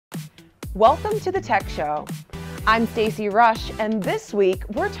Welcome to the Tech Show. I'm Stacy Rush, and this week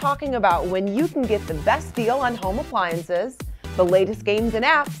we're talking about when you can get the best deal on home appliances, the latest games and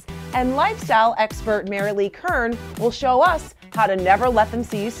apps, and lifestyle expert Mary Lee Kern will show us how to never let them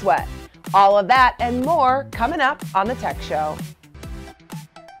see you sweat. All of that and more coming up on the Tech Show.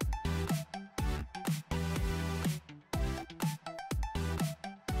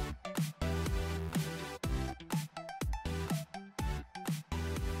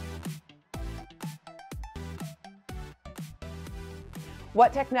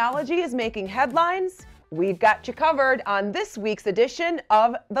 What technology is making headlines? We've got you covered on this week's edition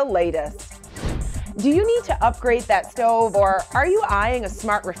of The Latest. Do you need to upgrade that stove, or are you eyeing a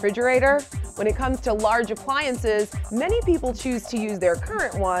smart refrigerator? When it comes to large appliances, many people choose to use their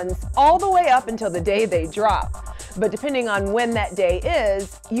current ones all the way up until the day they drop. But depending on when that day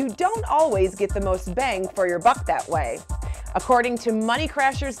is, you don't always get the most bang for your buck that way. According to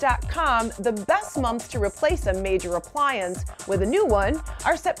moneycrashers.com, the best months to replace a major appliance with a new one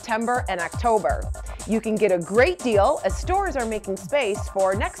are September and October. You can get a great deal as stores are making space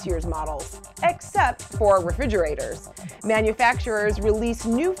for next year's models, except for refrigerators. Manufacturers release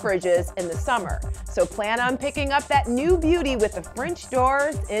new fridges in the summer, so plan on picking up that new beauty with the French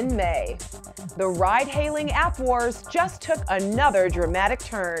doors in May. The ride-hailing app wars just took another dramatic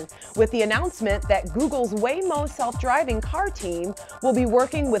turn with the announcement that Google's Waymo self-driving car team will be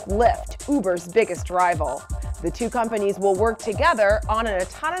working with Lyft, Uber's biggest rival. The two companies will work together on an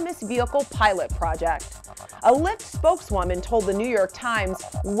autonomous vehicle pilot project. A Lyft spokeswoman told the New York Times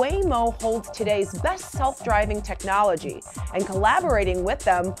Waymo holds today's best self-driving technology, and collaborating with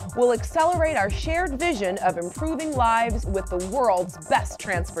them will accelerate our shared vision of improving lives with the world's best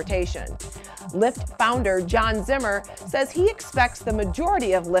transportation. Lyft founder John Zimmer says he expects the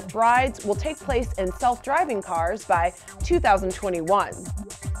majority of Lyft rides will take place in self-driving cars by 2021.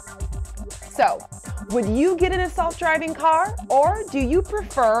 So, would you get in a self-driving car, or do you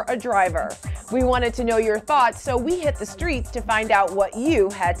prefer a driver? We wanted to know your thoughts, so we hit the streets to find out what you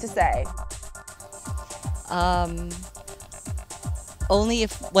had to say. Only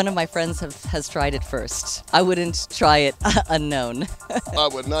if one of my friends has tried it first. I wouldn't try it unknown. I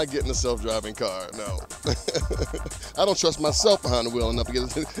would not get in a self-driving car, no. I don't trust myself behind the wheel enough to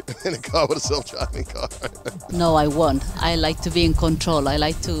get in a car with a self-driving car. No, I won't. I like to be in control. I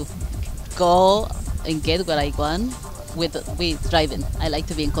like to go and get what I want with driving. I like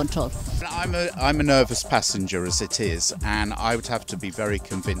to be in control. I'm a nervous passenger as it is, and I would have to be very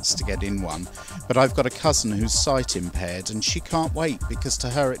convinced to get in one. But I've got a cousin who's sight impaired, and she can't wait because to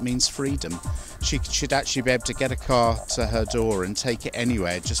her it means freedom. She should actually be able to get a car to her door and take it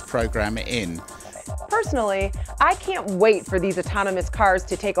anywhere, just program it in. Personally, I can't wait for these autonomous cars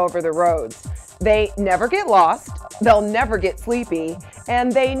to take over the roads. They never get lost, they'll never get sleepy,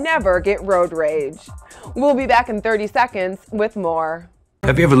 and they never get road rage. We'll be back in 30 seconds with more.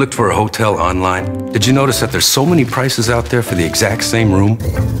 Have you ever looked for a hotel online? Did you notice that there's so many prices out there for the exact same room?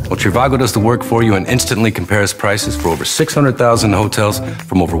 Well, Trivago does the work for you and instantly compares prices for over 600,000 hotels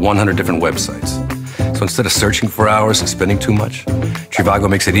from over 100 different websites. So instead of searching for hours and spending too much, Trivago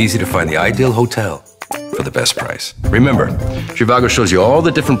makes it easy to find the ideal hotel for the best price. Remember, Trivago shows you all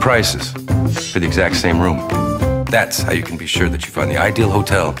the different prices for the exact same room. That's how you can be sure that you find the ideal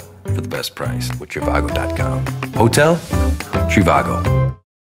hotel for the best price with Trivago.com. Hotel? Trivago.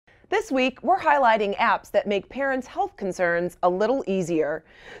 This week, we're highlighting apps that make parents' health concerns a little easier.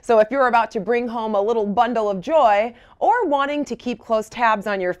 So if you're about to bring home a little bundle of joy or wanting to keep close tabs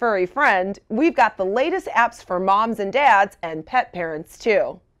on your furry friend, we've got the latest apps for moms and dads and pet parents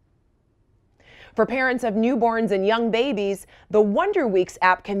too. For parents of newborns and young babies, the Wonder Weeks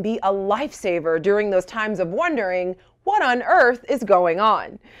app can be a lifesaver during those times of wondering, what on earth is going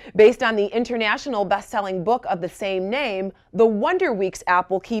on? Based on the international best-selling book of the same name, the Wonder Weeks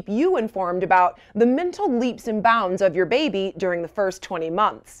app will keep you informed about the mental leaps and bounds of your baby during the first 20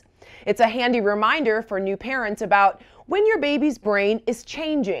 months. It's a handy reminder for new parents about when your baby's brain is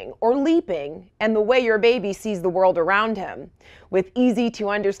changing or leaping and the way your baby sees the world around him. With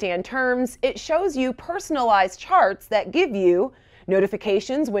easy-to-understand terms, it shows you personalized charts that give you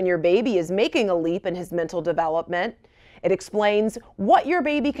notifications when your baby is making a leap in his mental development. It explains what your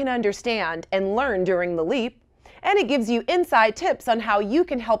baby can understand and learn during the leap, and it gives you inside tips on how you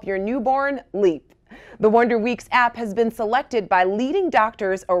can help your newborn leap. The Wonder Weeks app has been selected by leading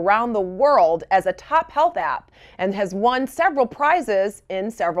doctors around the world as a top health app and has won several prizes in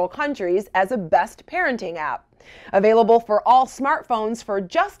several countries as a best parenting app. Available for all smartphones for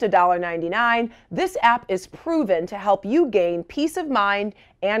just $1.99, this app is proven to help you gain peace of mind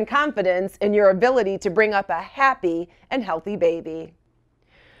and confidence in your ability to bring up a happy and healthy baby.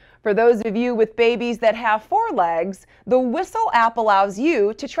 For those of you with babies that have 4 legs, the Whistle app allows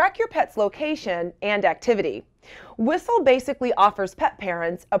you to track your pet's location and activity. Whistle basically offers pet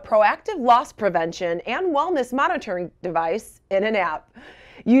parents a proactive loss prevention and wellness monitoring device in an app.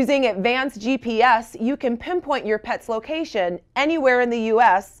 Using advanced GPS, you can pinpoint your pet's location anywhere in the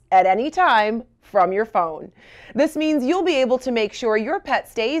U.S. at any time from your phone. This means you'll be able to make sure your pet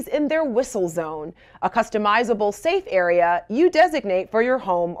stays in their Whistle Zone, a customizable safe area you designate for your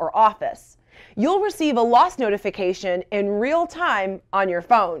home or office. You'll receive a loss notification in real time on your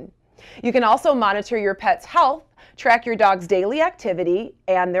phone. You can also monitor your pet's health, track your dog's daily activity,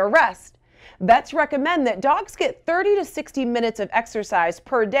 and their rest. Vets recommend that dogs get 30 to 60 minutes of exercise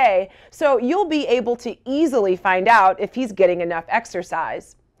per day, so you'll be able to easily find out if he's getting enough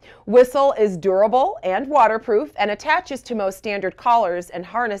exercise. Whistle is durable and waterproof and attaches to most standard collars and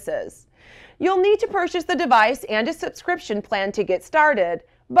harnesses. You'll need to purchase the device and a subscription plan to get started,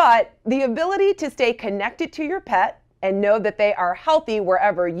 but the ability to stay connected to your pet and know that they are healthy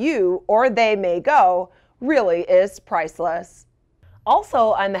wherever you or they may go really is priceless.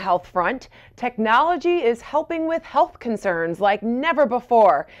 Also on the health front, technology is helping with health concerns like never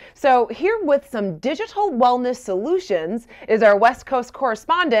before. So here with some digital wellness solutions is our West Coast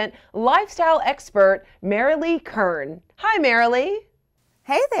correspondent, lifestyle expert, Marilee Kern. Hi, Marilee.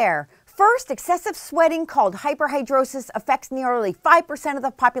 Hey there. First, excessive sweating, called hyperhidrosis, affects nearly 5% of the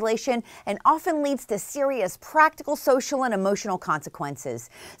population and often leads to serious practical, social, and emotional consequences.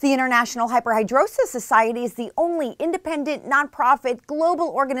 The International Hyperhidrosis Society is the only independent, nonprofit, global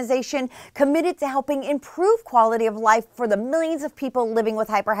organization committed to helping improve quality of life for the millions of people living with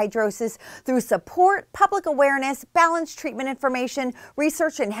hyperhidrosis through support, public awareness, balanced treatment information,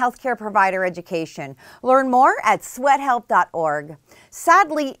 research, and healthcare provider education. Learn more at sweathelp.org.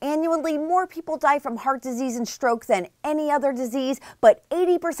 Sadly, annually, more people die from heart disease and stroke than any other disease, but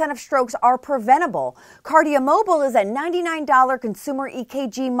 80% of strokes are preventable. KardioMobile is a $99 consumer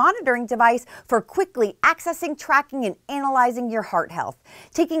EKG monitoring device for quickly accessing, tracking, and analyzing your heart health.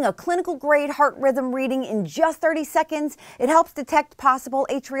 Taking a clinical-grade heart rhythm reading in just 30 seconds, it helps detect possible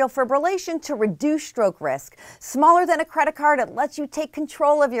atrial fibrillation to reduce stroke risk. Smaller than a credit card, it lets you take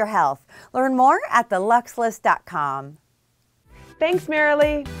control of your health. Learn more at theluxlist.com. Thanks,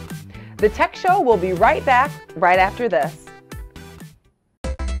 Marilee. The Tech Show will be right back right after this.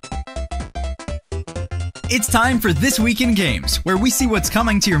 It's time for This Week in Games, where we see what's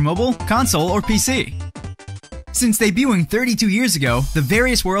coming to your mobile, console, or PC. Since debuting 32 years ago, the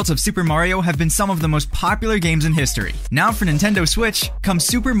various worlds of Super Mario have been some of the most popular games in history. Now for Nintendo Switch comes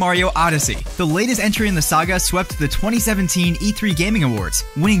Super Mario Odyssey. The latest entry in the saga swept the 2017 E3 Gaming Awards,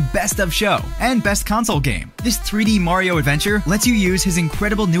 winning Best of Show and Best Console Game. This 3D Mario adventure lets you use his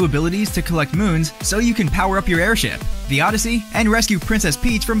incredible new abilities to collect moons so you can power up your airship, the Odyssey, and rescue Princess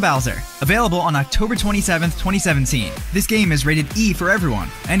Peach from Bowser. Available on October 27th, 2017. This game is rated E for everyone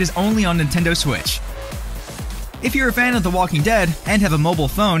and is only on Nintendo Switch. If you're a fan of The Walking Dead and have a mobile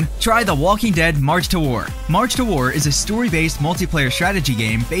phone, try The Walking Dead March to War. March to War is a story-based multiplayer strategy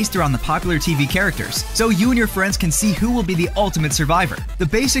game based around the popular TV characters, so you and your friends can see who will be the ultimate survivor. The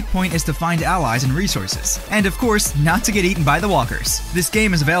basic point is to find allies and resources, and of course, not to get eaten by the walkers. This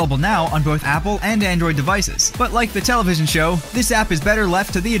game is available now on both Apple and Android devices, but like the television show, this app is better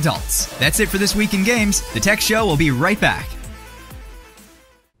left to the adults. That's it for This Week in Games. The Tech Show will be right back.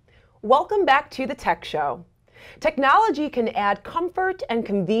 Welcome back to the Tech Show. Technology can add comfort and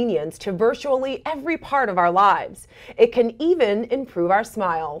convenience to virtually every part of our lives. It can even improve our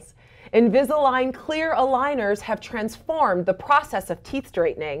smiles. Invisalign clear aligners have transformed the process of teeth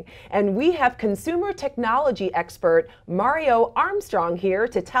straightening, and we have consumer technology expert Mario Armstrong here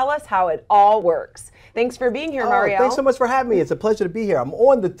to tell us how it all works. Thanks for being here, Mario. Thanks so much for having me. It's a pleasure to be here. I'm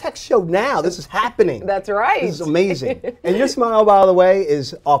on the Tech Show now. This is happening. That's right. This is amazing. And your smile, by the way,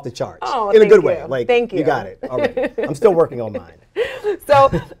 is off the charts. Oh, in a good way. Like, thank you. You got it. All right. I'm still working on mine. So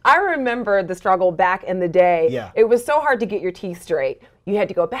I remember the struggle back in the day. Yeah. It was so hard to get your teeth straight. You had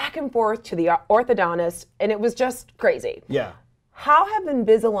to go back and forth to the orthodontist, and it was just crazy. Yeah. How have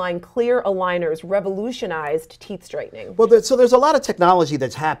Invisalign clear aligners revolutionized teeth straightening? Well, so there's a lot of technology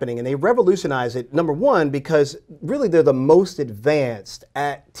that's happening, and they revolutionize it, number one, because really they're the most advanced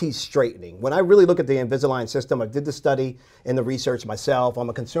at teeth straightening. When I really look at the Invisalign system, I did the study and the research myself. I'm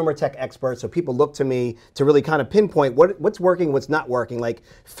a consumer tech expert, so people look to me to really kind of pinpoint what's working, what's not working, like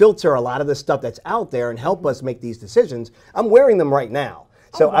filter a lot of the stuff that's out there and help us make these decisions. I'm wearing them right now.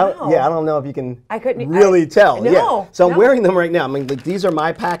 So wow. I don't know if you can really tell. No, yeah. So I'm no. wearing them right now. I mean, like, these are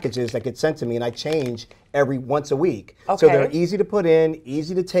my packages that get sent to me, and I change once a week. So Okay. they're easy to put in,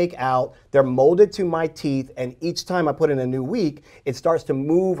 easy to take out. They're molded to my teeth, and each time I put in a new week, it starts to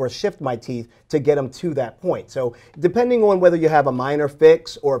move or shift my teeth to get them to that point. So depending on whether you have a minor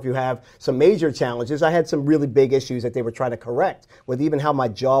fix or if you have some major challenges, I had some really big issues that they were trying to correct with even how my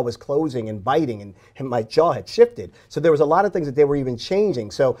jaw was closing and biting, and my jaw had shifted. So there was a lot of things that they were even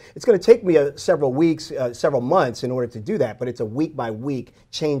changing. So it's going to take me several weeks, several months in order to do that, but it's a week by week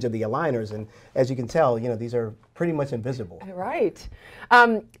change of the aligners. And as you can tell, these are pretty much invisible. Right.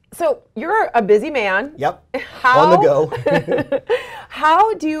 So you're a busy man. Yep. On the go.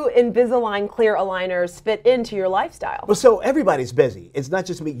 How do Invisalign clear aligners fit into your lifestyle? Well, so everybody's busy. It's not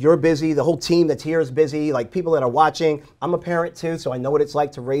just me. You're busy. The whole team that's here is busy. Like people that are watching. I'm a parent too, so I know what it's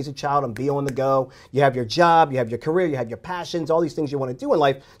like to raise a child and be on the go. You have your job, you have your career, you have your passions, all these things you want to do in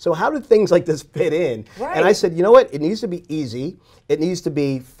life. So how do things like this fit in? Right. And I said, you know what? It needs to be easy. It needs to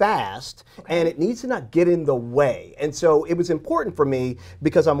be fast, and it needs to not get in the way. And so it was important for me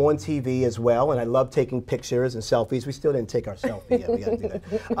because I'm on TV as well, and I love taking pictures and selfies. We still didn't take our selfie yet. We got to do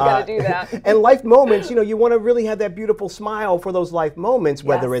that. We got to do that. And life moments, you want to really have that beautiful smile for those life moments,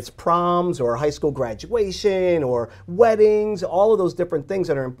 whether it's proms or high school graduation or weddings, all of those different things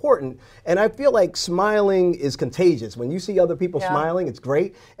that are important. And I feel like smiling is contagious. When you see other people smiling, it's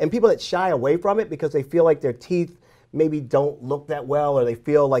great. And people that shy away from it because they feel like their teeth maybe don't look that well, or they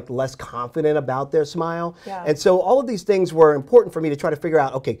feel like less confident about their smile. Yeah. And so all of these things were important for me to try to figure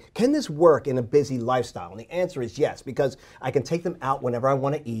out, okay, can this work in a busy lifestyle? And the answer is yes, because I can take them out whenever I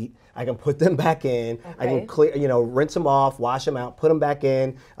want to eat. I can put them back in. I can clear, rinse them off, wash them out, put them back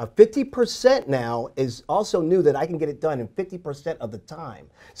in. 50% now is also new that I can get it done in 50% of the time.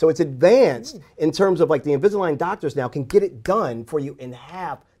 So it's advanced in terms of like the Invisalign doctors now can get it done for you in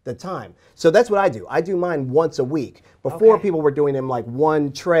half the time. So that's what I do. I do mine once a week. Before people were doing them like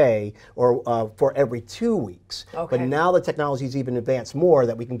one tray or for every 2 weeks. But now the technology's even advanced more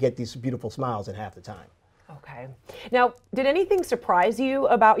that we can get these beautiful smiles in half the time. Okay. Now, did anything surprise you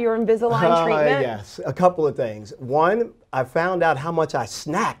about your Invisalign treatment? Yes, a couple of things. One, I found out how much I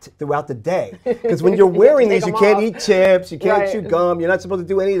snacked throughout the day. Because when you're wearing these, you can't eat chips, you can't chew gum, you're not supposed to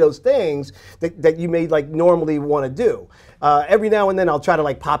do any of those things that you may like normally want to do. Every now and then I'll try to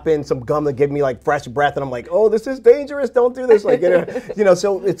like pop in some gum that give me like fresh breath, and I'm like, oh, this is dangerous, don't do this. Like,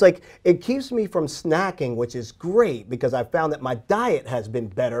 so it's like, it keeps me from snacking, which is great because I found that my diet has been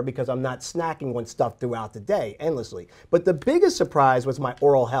better because I'm not snacking on stuff throughout the day endlessly. But the biggest surprise was my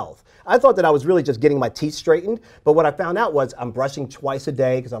oral health. I thought that I was really just getting my teeth straightened, but what I found out was I'm brushing twice a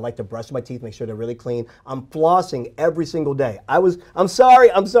day because I like to brush my teeth, make sure they're really clean. I'm flossing every single day. I'm sorry,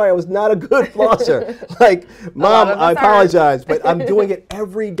 I was not a good flosser. Like, Mom, I apologize, but I'm doing it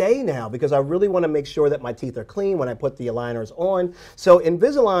every day now because I really want to make sure that my teeth are clean when I put the aligners on. So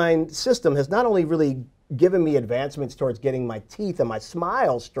Invisalign system has not only really given me advancements towards getting my teeth and my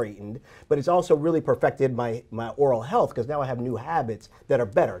smile straightened, but it's also really perfected my oral health because now I have new habits that are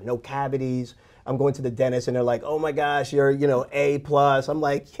better. No cavities. I'm going to the dentist and they're like, oh my gosh, you're A+. I'm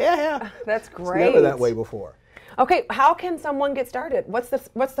like, yeah. That's great. It's never that way before. Okay, how can someone get started? What's the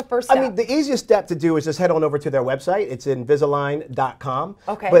first step? I mean, the easiest step to do is just head on over to their website. It's Invisalign.com.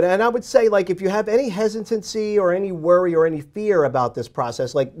 Okay. And I would say, like, if you have any hesitancy or any worry or any fear about this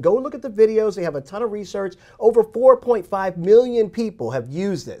process, like, go look at the videos. They have a ton of research. Over 4.5 million people have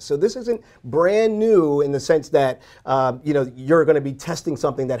used this. So this isn't brand new in the sense that, you're going to be testing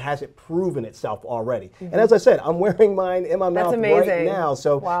something that hasn't proven itself already. And as I said, I'm wearing mine in my mouth right now.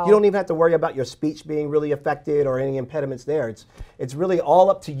 So you don't even have to worry about your speech being really affected or any impediments there. It's really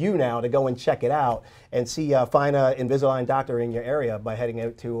all up to you now to go and check it out and see find an Invisalign doctor in your area by heading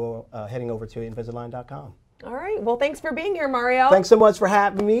over to Invisalign.com. All right. Well, thanks for being here, Mario. Thanks so much for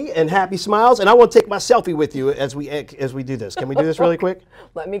having me, and happy smiles. And I want to take my selfie with you as we do this. Can we do this really quick?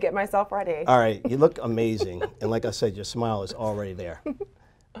 Let me get myself ready. All right. You look amazing, and like I said, your smile is already there.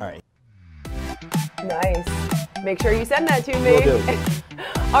 All right. Nice. Make sure you send that to me. Will do.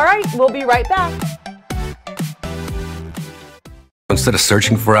 All right. We'll be right back. Instead of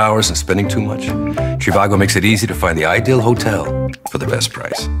searching for hours and spending too much, Trivago makes it easy to find the ideal hotel for the best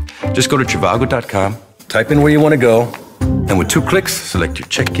price. Just go to Trivago.com, type in where you want to go, and with 2 clicks, select your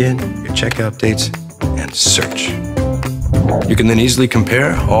check-in, your checkout dates, and search. You can then easily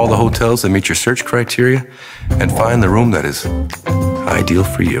compare all the hotels that meet your search criteria and find the room that is ideal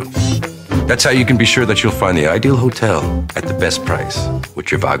for you. That's how you can be sure that you'll find the ideal hotel at the best price with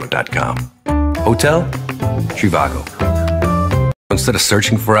Trivago.com. Hotel? Trivago. Instead of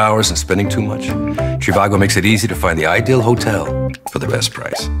searching for hours and spending too much, Trivago makes it easy to find the ideal hotel for the best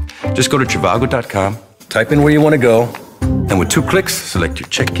price. Just go to Trivago.com, type in where you want to go, and with 2 clicks, select your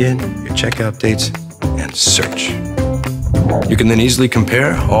check-in, your checkout dates, and search. You can then easily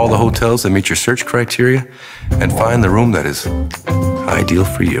compare all the hotels that meet your search criteria and find the room that is ideal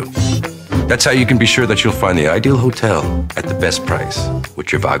for you. That's how you can be sure that you'll find the ideal hotel at the best price with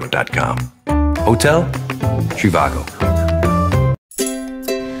Trivago.com. Hotel Trivago.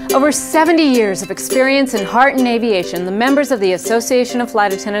 Over 70 years of experience in heart and aviation, the members of the Association of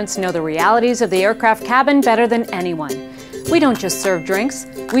Flight Attendants know the realities of the aircraft cabin better than anyone. We don't just serve drinks,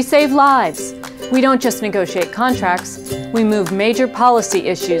 we save lives. We don't just negotiate contracts, we move major policy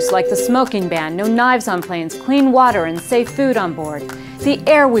issues like the smoking ban, no knives on planes, clean water, and safe food on board. The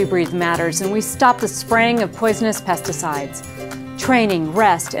air we breathe matters, and we stop the spraying of poisonous pesticides. Training,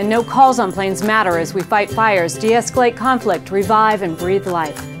 rest, and no calls on planes matter as we fight fires, de-escalate conflict, revive, and breathe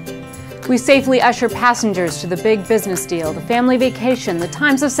life. We safely usher passengers to the big business deal, the family vacation, the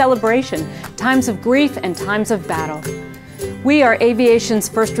times of celebration, times of grief, and times of battle. We are aviation's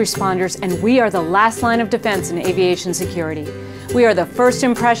first responders, and we are the last line of defense in aviation security. We are the first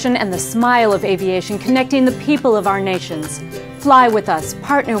impression and the smile of aviation, connecting the people of our nations. Fly with us,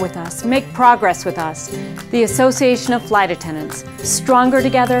 partner with us, make progress with us. The Association of Flight Attendants. Stronger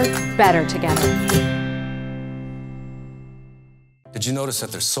together, better together. Did you notice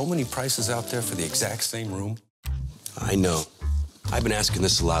that there's so many prices out there for the exact same room? I know. I've been asking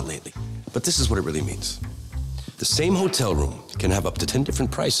this a lot lately, but this is what it really means. The same hotel room can have up to 10 different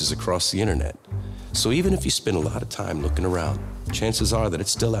prices across the internet. So even if you spend a lot of time looking around, chances are that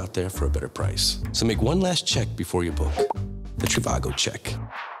it's still out there for a better price. So make one last check before you book. The Trivago check.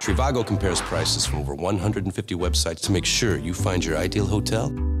 Trivago compares prices from over 150 websites to make sure you find your ideal hotel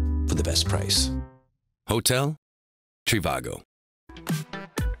for the best price. Hotel Trivago.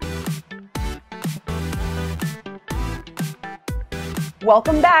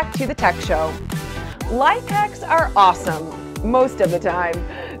 Welcome back to the Tech Show. Life hacks are awesome, most of the time.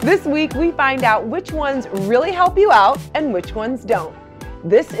 This week we find out which ones really help you out and which ones don't.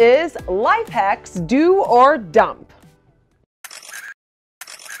 This is Life Hacks Do or Dump.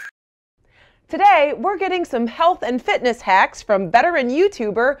 Today, we're getting some health and fitness hacks from veteran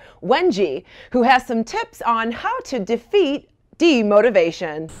YouTuber Wenji, who has some tips on how to defeat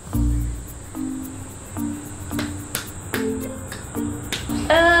demotivation.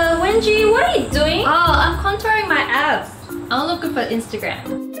 Wenji, what are you doing? Oh, I'm contouring my abs. I'll look good for Instagram.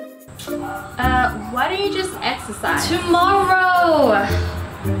 Why don't you just exercise? Tomorrow!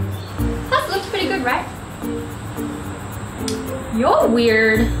 That looks pretty good, right? You're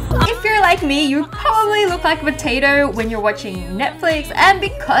weird. If you're like me, you probably look like a potato when you're watching Netflix, and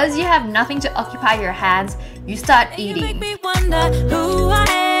because you have nothing to occupy your hands, you start eating.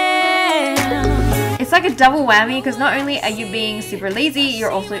 It's like a double whammy because not only are you being super lazy,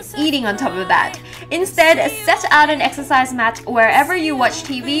 you're also eating on top of that. Instead, set out an exercise mat wherever you watch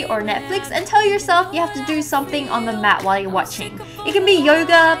TV or Netflix and tell yourself you have to do something on the mat while you're watching. It can be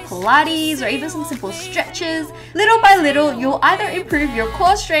yoga, Pilates, or even some simple stretches. Little by little, you'll either improve your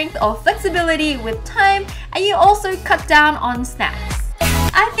core strength or flexibility with time, and you also cut down on snacks.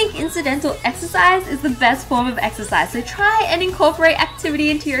 I think incidental exercise is the best form of exercise, so try and incorporate activity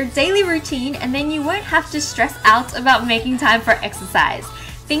into your daily routine, and then you won't have to stress out about making time for exercise.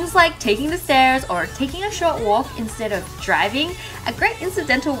 Things like taking the stairs or taking a short walk instead of driving. A great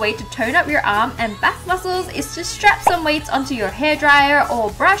incidental way to tone up your arm and back muscles is to strap some weights onto your hairdryer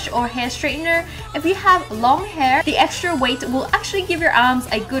or brush or hair straightener. If you have long hair, the extra weight will actually give your arms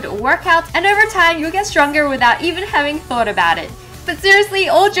a good workout, and over time you'll get stronger without even having thought about it. But seriously,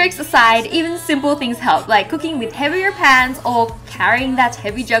 all jokes aside, even simple things help, like cooking with heavier pans or carrying that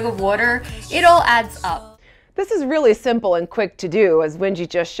heavy jug of water. It all adds up. This is really simple and quick to do, as Wenji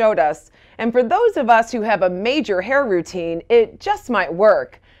just showed us. And for those of us who have a major hair routine, it just might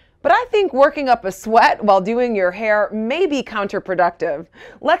work. But I think working up a sweat while doing your hair may be counterproductive.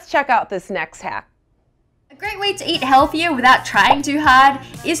 Let's check out this next hack. A great way to eat healthier without trying too hard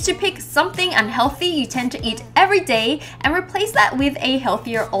is to pick something unhealthy you tend to eat every day and replace that with a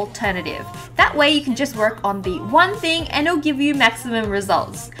healthier alternative. That way you can just work on the one thing and it'll give you maximum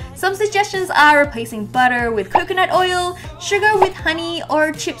results. Some suggestions are replacing butter with coconut oil, sugar with honey,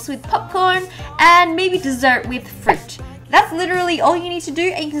 or chips with popcorn, and maybe dessert with fruit. That's literally all you need to do,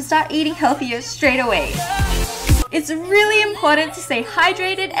 and you can start eating healthier straight away. It's really important to stay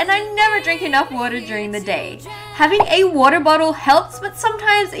hydrated, and I never drink enough water during the day. Having a water bottle helps, but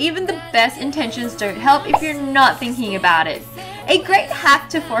sometimes even the best intentions don't help if you're not thinking about it. A great hack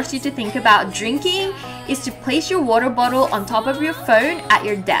to force you to think about drinking is to place your water bottle on top of your phone at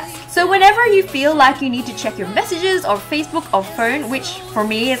your desk. So whenever you feel like you need to check your messages or Facebook or phone, which for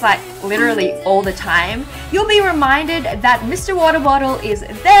me is like literally all the time, you'll be reminded that Mr. Water Bottle is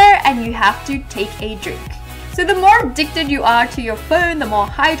there and you have to take a drink. So the more addicted you are to your phone, the more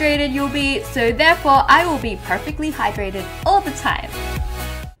hydrated you'll be. So therefore, I will be perfectly hydrated all the time.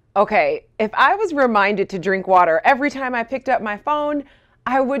 Okay, if I was reminded to drink water every time I picked up my phone,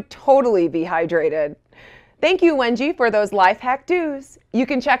 I would totally be hydrated. Thank you, Wenji, for those life hack do's. You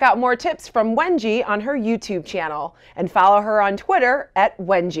can check out more tips from Wenji on her YouTube channel and follow her on Twitter at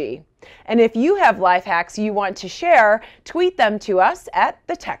Wenji. And if you have life hacks you want to share, tweet them to us at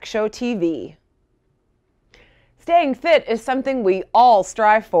The Tech Show TV. Staying fit is something we all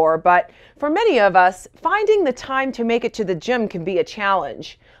strive for, but for many of us, finding the time to make it to the gym can be a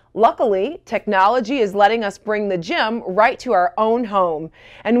challenge. Luckily, technology is letting us bring the gym right to our own home,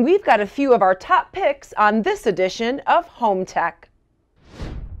 and we've got a few of our top picks on this edition of Home Tech.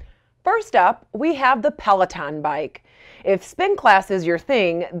 First up, we have the Peloton bike. If spin class is your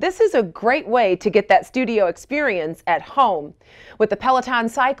thing, this is a great way to get that studio experience at home. With the Peloton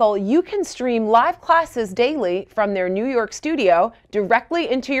Cycle, you can stream live classes daily from their New York studio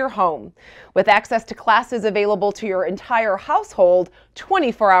directly into your home, with access to classes available to your entire household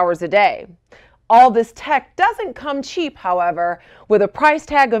 24 hours a day. All this tech doesn't come cheap, however. With a price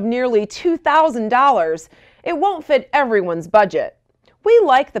tag of nearly $2,000, it won't fit everyone's budget. We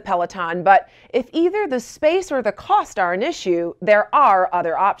like the Peloton, but if either the space or the cost are an issue, there are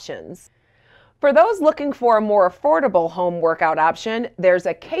other options. For those looking for a more affordable home workout option, there's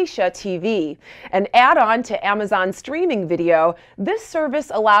Acacia TV. An add-on to Amazon streaming video, this service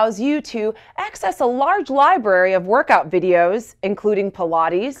allows you to access a large library of workout videos, including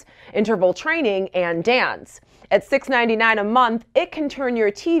Pilates, interval training, and dance. At $6.99 a month, it can turn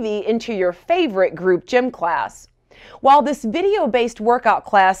your TV into your favorite group gym class. While this video-based workout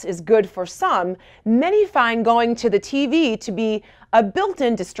class is good for some, many find going to the TV to be a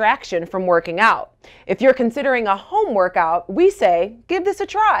built-in distraction from working out. If you're considering a home workout, we say give this a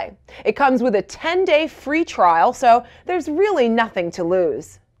try. It comes with a 10-day free trial, so there's really nothing to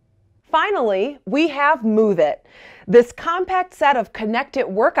lose. Finally, we have Move It. This compact set of connected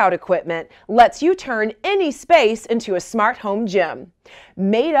workout equipment lets you turn any space into a smart home gym.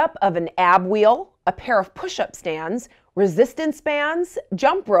 Made up of an ab wheel, a pair of push-up stands, resistance bands,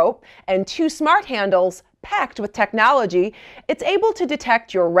 jump rope, and 2 smart handles packed with technology, it's able to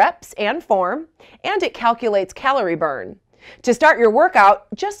detect your reps and form, and it calculates calorie burn. To start your workout,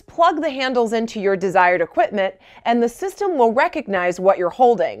 just plug the handles into your desired equipment, and the system will recognize what you're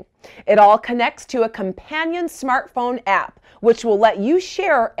holding. It all connects to a companion smartphone app, which will let you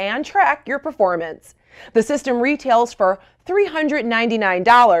share and track your performance. The system retails for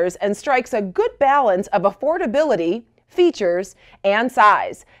 $399 and strikes a good balance of affordability, features, and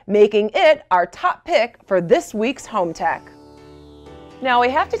size, making it our top pick for this week's Home Tech. Now we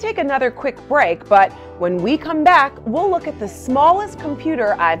have to take another quick break, but when we come back, we'll look at the smallest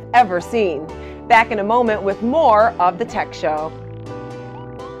computer I've ever seen. Back in a moment with more of The Tech Show.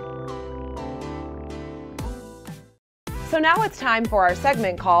 So now it's time for our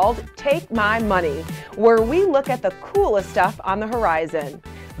segment called Take My Money, where we look at the coolest stuff on the horizon.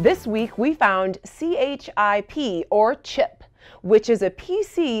 This week we found CHIP, or CHIP, which is a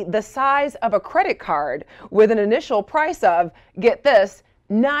PC the size of a credit card with an initial price of, get this,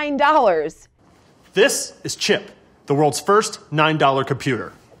 $9. This is CHIP, the world's first $9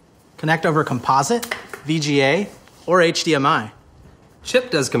 computer. Connect over composite, VGA, or HDMI.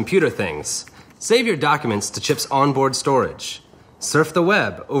 CHIP does computer things. Save your documents to CHIP's onboard storage. Surf the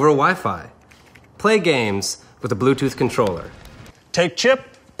web over Wi-Fi. Play games with a Bluetooth controller. Take CHIP,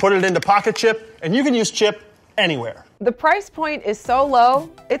 put it into Pocket Chip, and you can use CHIP anywhere. The price point is so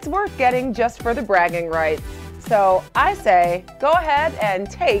low, it's worth getting just for the bragging rights. So I say, go ahead and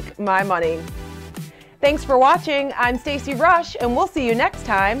take my money. Thanks for watching. I'm Stacy Rush, and we'll see you next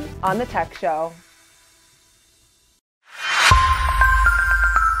time on The Tech Show.